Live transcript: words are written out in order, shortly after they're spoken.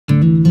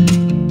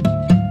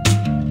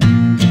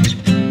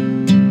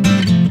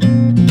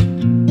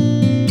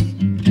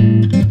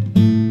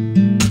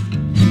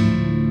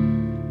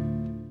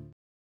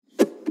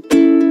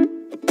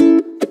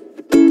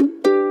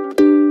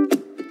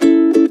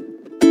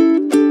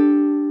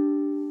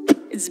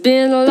It's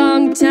been a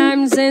long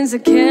time since I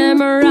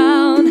came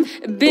around.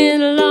 It's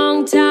been a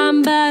long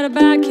time, but I'm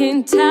back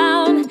in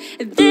town.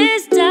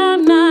 This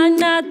time I'm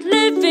not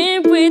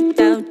living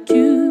without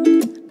you.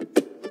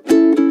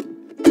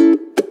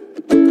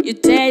 You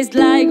taste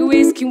like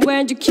whiskey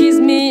when you kiss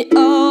me.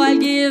 Oh, I'll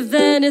give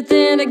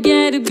anything to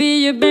get to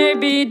be your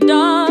baby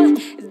doll.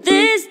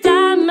 This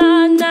time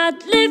I'm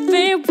not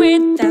living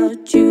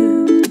without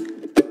you.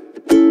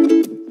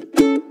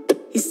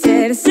 He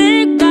said,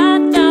 sit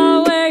back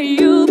down where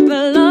you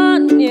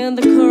belong, in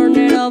the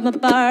corner of my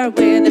bar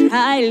with the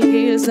high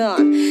heels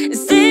on.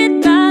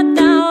 Sit back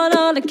down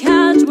on the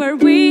couch where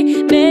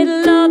we made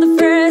love the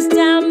first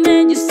time,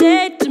 and you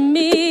said to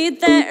me,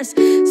 there's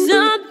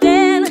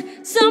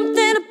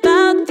something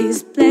about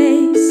this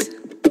place.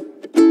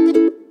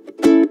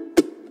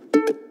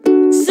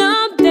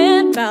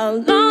 Something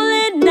about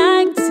lonely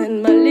nights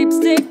and my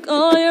lipstick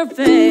on your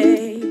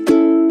face.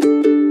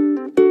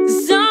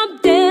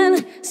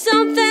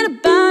 Something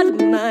about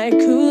my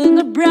cool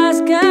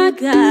Nebraska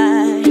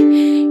guy.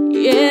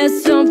 Yeah,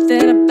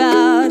 something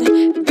about,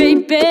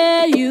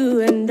 baby,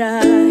 you and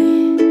I.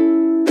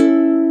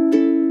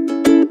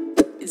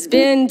 It's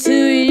been 2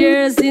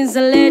 years since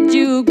I let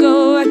you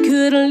go. I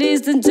couldn't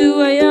listen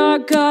to a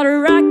yard called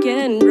rock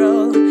and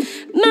roll.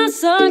 My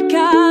soul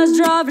cars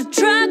drove a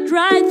truck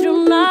right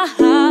through my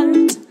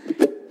heart.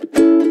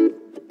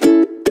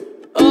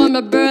 On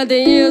my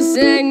birthday you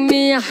sang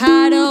me a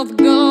heart of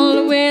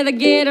gold, with a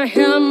guitar,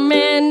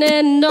 helmet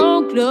and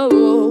no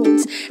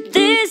clothes.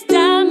 This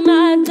time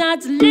I'm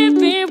not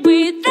living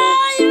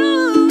without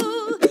you.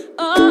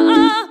 Oh,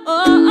 oh,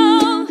 oh,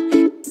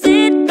 oh.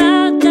 Sit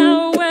back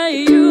down where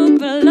you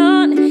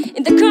belong,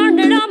 in the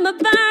corner of my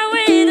bar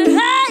with the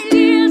high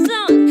heels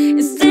on.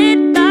 Sit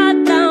back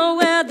down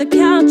where the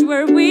couch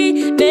where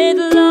we made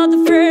love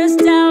the first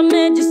time,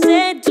 and you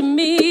said to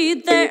me,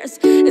 there's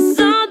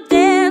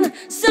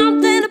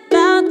something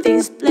about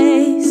this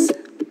place.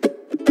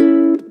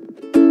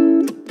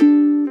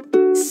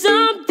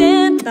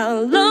 Something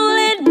about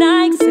lonely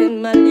nights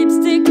and my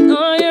lipstick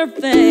on your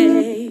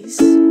face.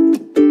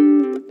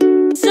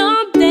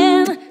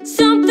 Something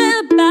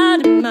about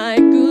my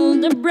cool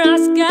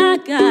Nebraska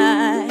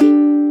guy.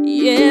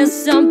 Yeah,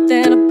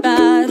 something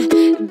about,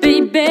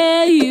 baby,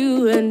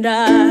 you and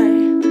I.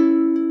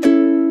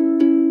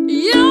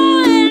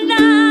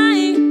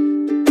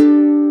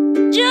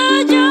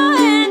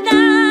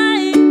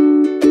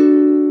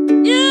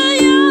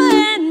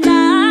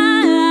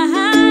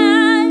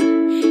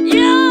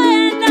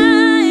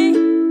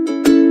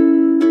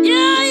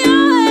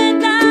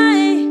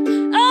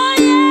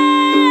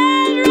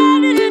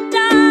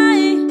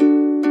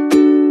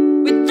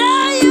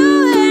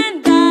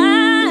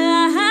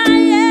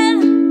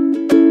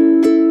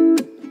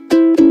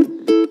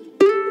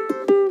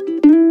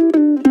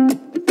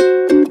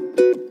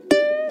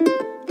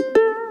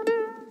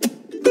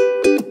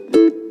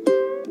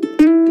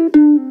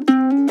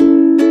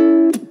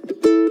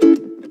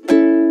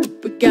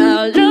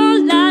 Got a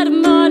lot of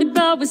money,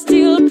 but we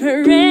still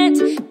parent.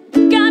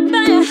 Got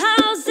my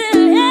house in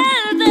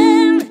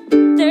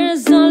heaven.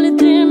 There's only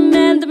 3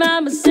 men that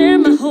Mama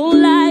served my whole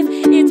life.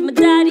 It's my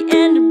daddy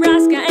and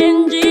Nebraska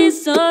and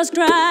Jesus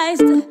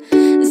Christ.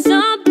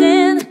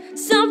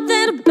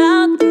 Something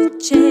about the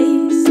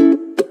chase.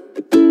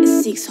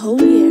 It's 6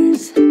 whole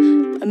years. I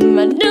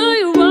knew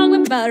you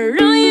wrong, but I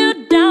run you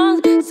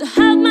down. So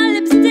have my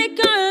lipstick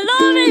all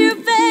over your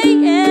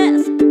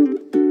face.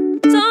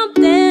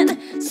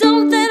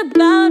 Something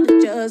about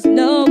it, just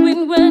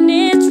knowing when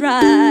it's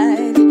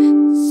right.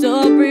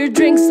 Sober your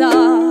drinks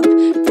up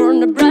from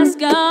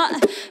Nebraska,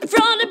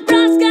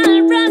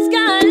 Nebraska.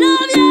 I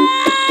love you,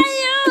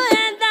 you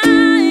and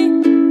I,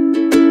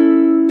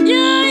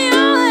 you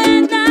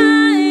and I,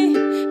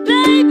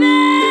 baby.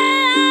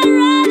 I'm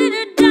ready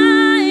to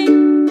die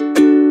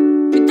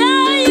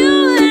without you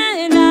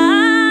and I,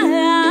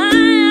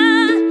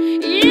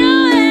 you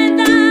and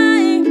I,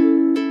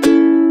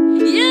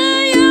 you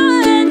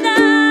and I,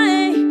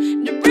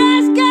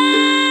 Nebraska.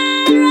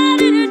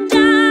 Ready to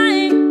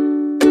die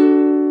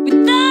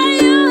without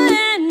you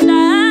and I.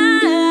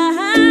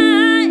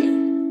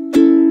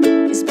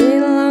 It's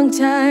been a long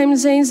time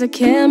since I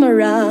came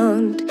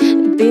around.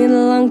 It's been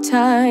a long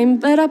time,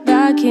 but I'm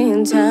back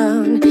in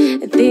town.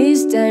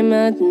 This time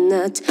I'm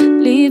not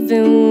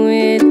leaving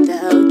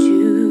without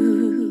you.